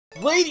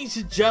Ladies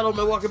and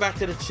gentlemen, welcome back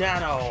to the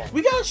channel.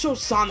 We gotta show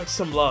Sonic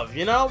some love,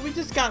 you know? We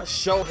just gotta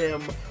show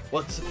him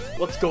what's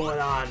going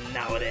on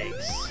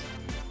nowadays.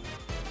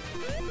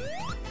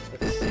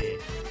 Let's see.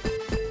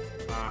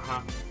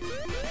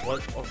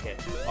 What? Okay.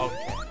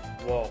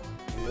 Whoa.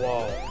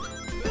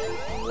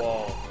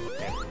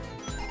 Okay.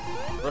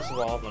 First of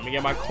all, let me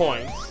get my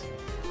coins.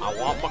 I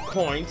want my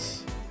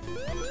coins.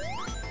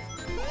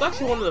 It's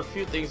actually one of the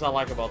few things I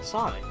like about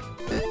Sonic.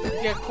 If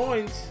you get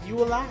coins, you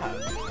will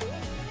laugh.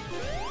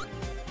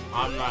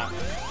 I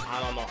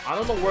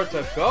don't know where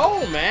to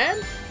go, man.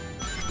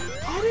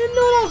 I didn't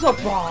know that was a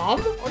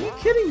bomb. Are you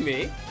kidding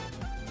me?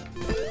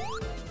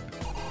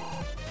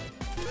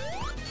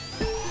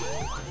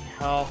 Bloody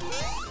hell.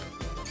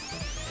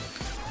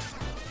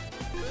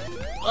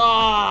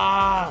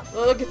 Ah,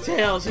 look at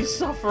Tails. He's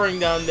suffering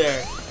down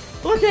there.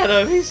 Look at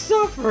him. He's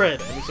suffering.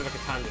 Let me see if I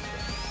can time this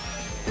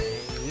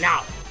thing.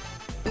 Now.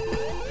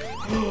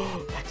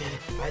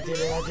 I did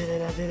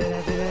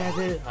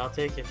it. I'll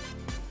take it.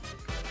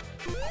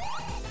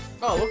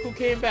 Oh, look who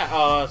came back.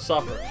 Oh,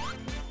 Suffer.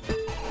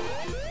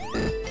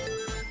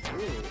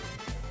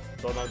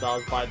 Don't know if that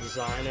was by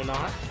design or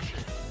not.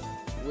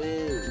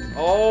 Woo.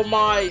 Oh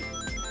my.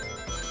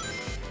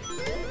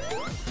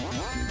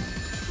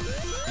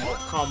 Oh,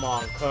 come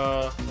on,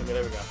 cuh. Okay,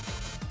 there we go.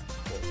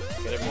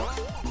 Okay, there we go.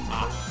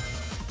 Ah.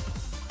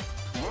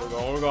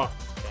 Where we going?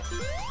 Okay.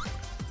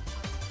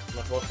 Am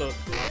I supposed to?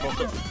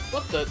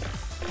 What the?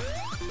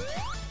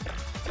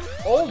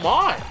 Oh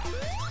my!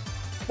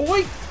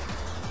 Boy!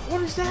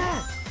 What is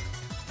that?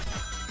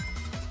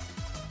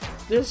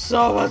 There's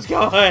so much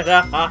going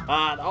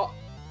on! Oh!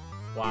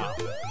 Wow.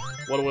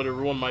 What a way to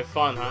ruin my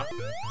fun, huh?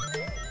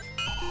 Okay.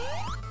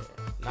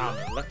 Now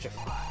I'm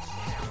electrified.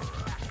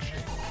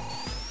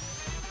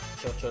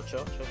 Chill.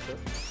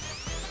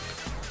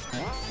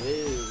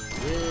 Woo.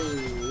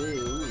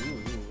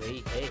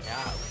 Hey,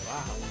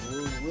 wow.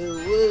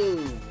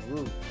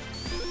 Woo.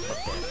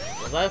 Okay.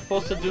 Was I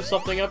supposed to do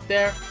something up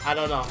there? I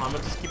don't know. I'm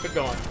gonna just keep it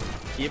going.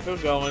 Keep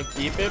it going.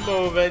 Keep it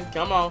moving.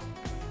 Come on.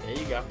 There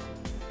you go.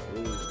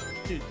 Ooh.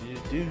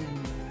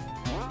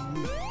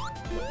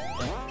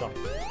 Jump.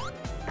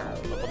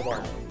 Up on the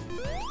ball.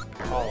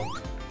 Oh.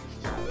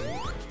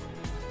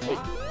 Wait.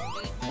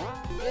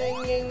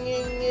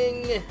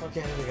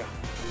 Okay, here we go.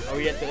 Are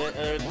we at the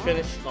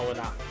finish? No, we're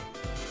not.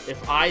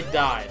 If I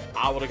died,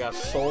 I would have got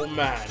so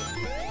mad.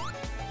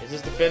 Is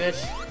this the finish?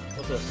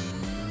 What's this?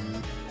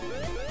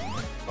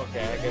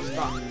 Okay, I guess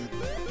not.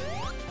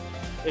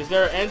 Is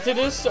there an end to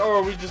this, or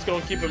are we just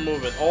gonna keep it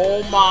moving?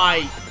 Oh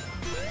my!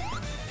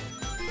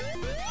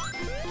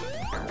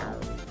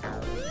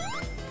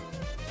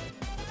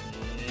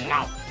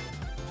 Now.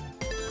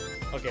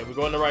 Okay, we're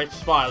going the right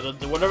spot.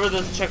 Whatever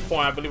this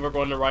checkpoint, I believe we're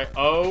going the right.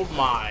 Oh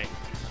my!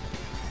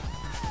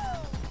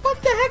 What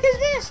the heck is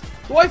this?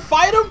 Do I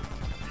fight him?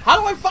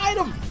 How do I fight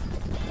him?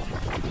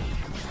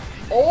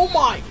 Oh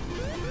my!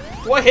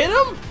 Do I hit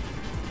him?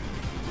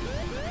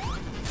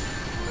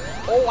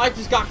 Oh, I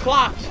just got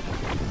clapped.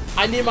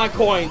 I need my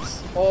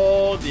coins.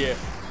 Oh dear.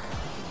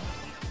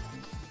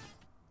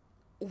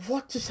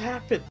 What just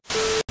happened?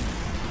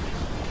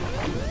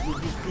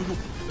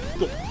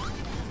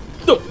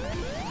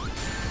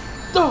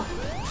 No.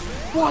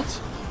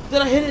 What?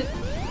 Did I hit it?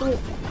 No.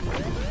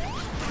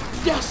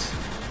 Yes.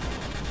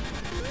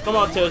 Come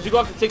on, Tails. You're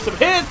going to have to take some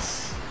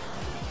hits.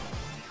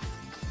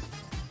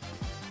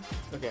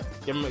 Okay.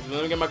 Let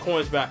me get my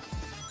coins back.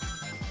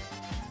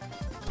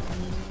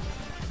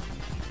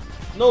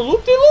 No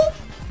loop-de-loop?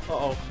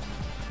 Uh-oh.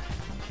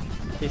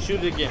 Okay,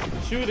 shoot it again.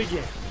 Shoot it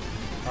again.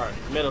 Alright,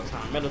 middle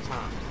time.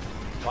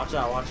 Watch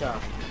out.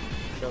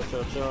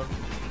 Chill.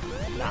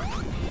 Nah.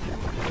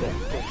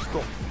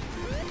 Go.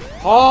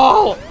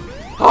 Oh!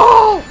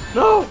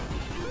 No!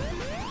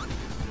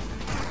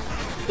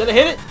 Did I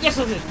hit it? Yes,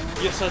 I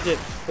did.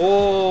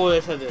 Oh,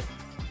 yes, I did.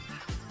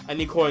 I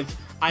need coins.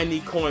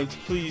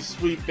 Please,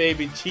 sweet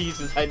baby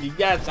Jesus. I need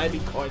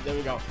coins. There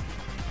we go.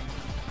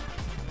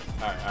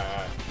 Alright.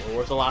 Well,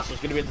 where's the last one?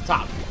 It's gonna be at the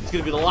top. It's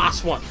gonna be the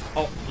last one.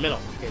 Oh, middle.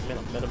 Okay,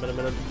 middle.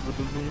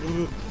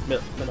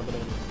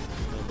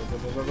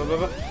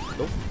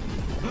 Nope.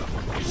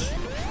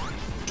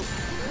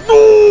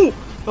 No!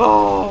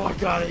 Oh my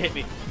god, it hit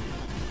me.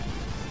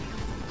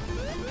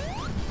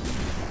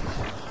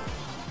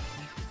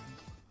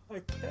 I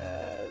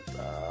can't.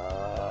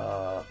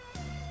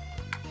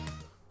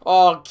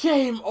 Oh,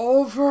 game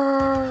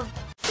over.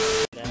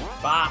 Then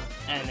bop,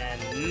 and then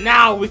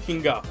now we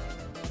can go.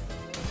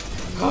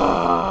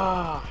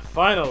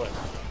 Finally.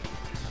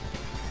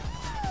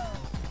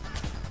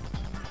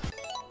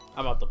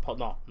 I'm about to put.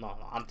 No.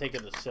 I'm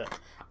taking a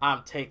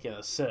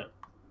sip.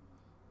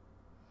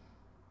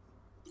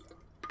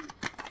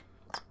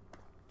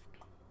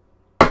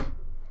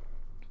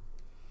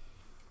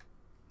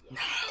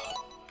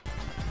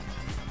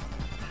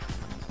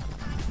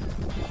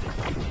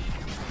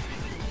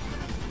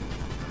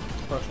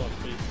 First one,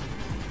 please.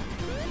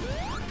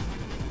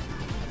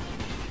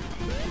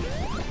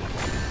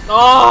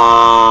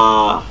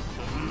 Oh!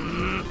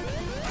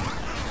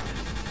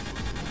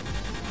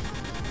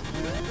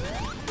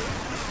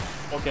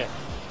 Okay.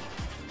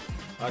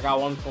 I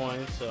got 1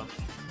 coin, so.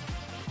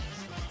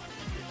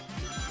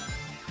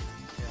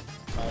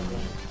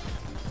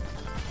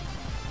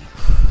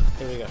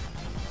 Here we go.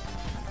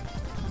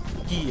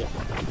 Yeah.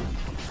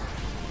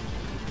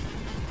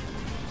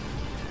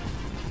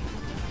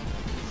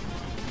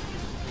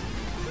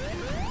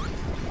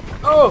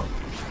 Oh!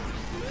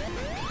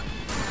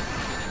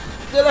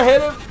 Did I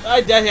hit him?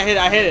 I hit it.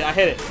 I hit it. I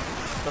hit it.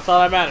 That's all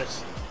that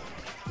matters.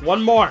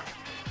 1 more.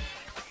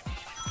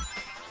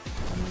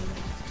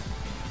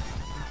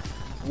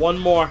 1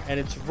 more, and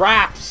it's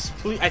wraps.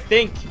 Please, I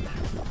think,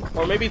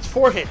 or maybe it's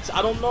 4 hits.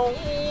 I don't know.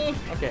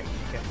 Okay.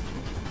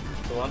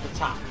 So we're on the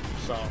top.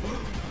 So.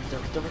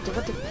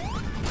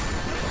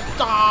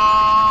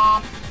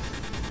 Stop!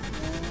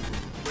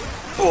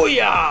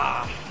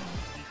 Booyah!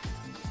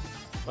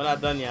 We're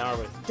not done yet, are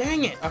we?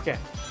 Dang it! Okay.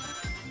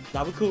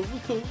 Now we cool.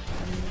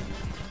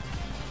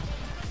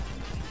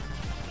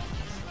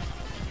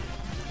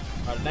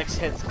 Our next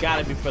hit's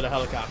gotta be for the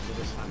helicopter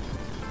this time.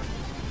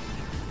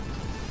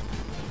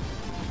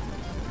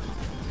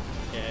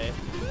 Okay.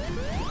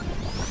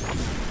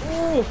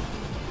 Ooh!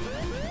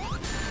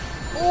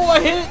 Oh, I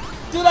hit it!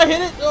 Did I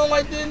hit it? Oh,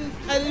 I didn't.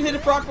 I didn't hit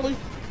it properly.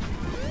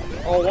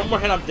 Oh, 1 more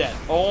hit, I'm dead.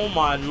 Oh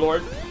my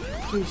lord.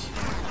 Please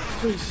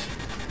hit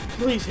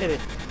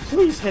it.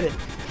 Please hit it.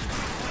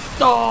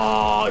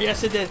 Oh,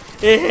 yes it did.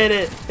 It hit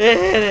it.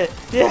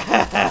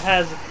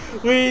 Yes,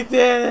 we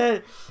did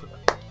it.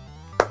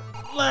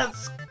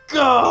 Let's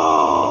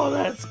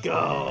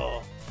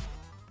go.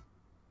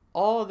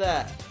 All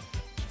that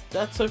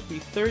took me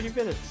 30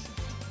 minutes.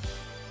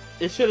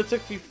 It should have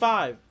took me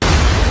 5.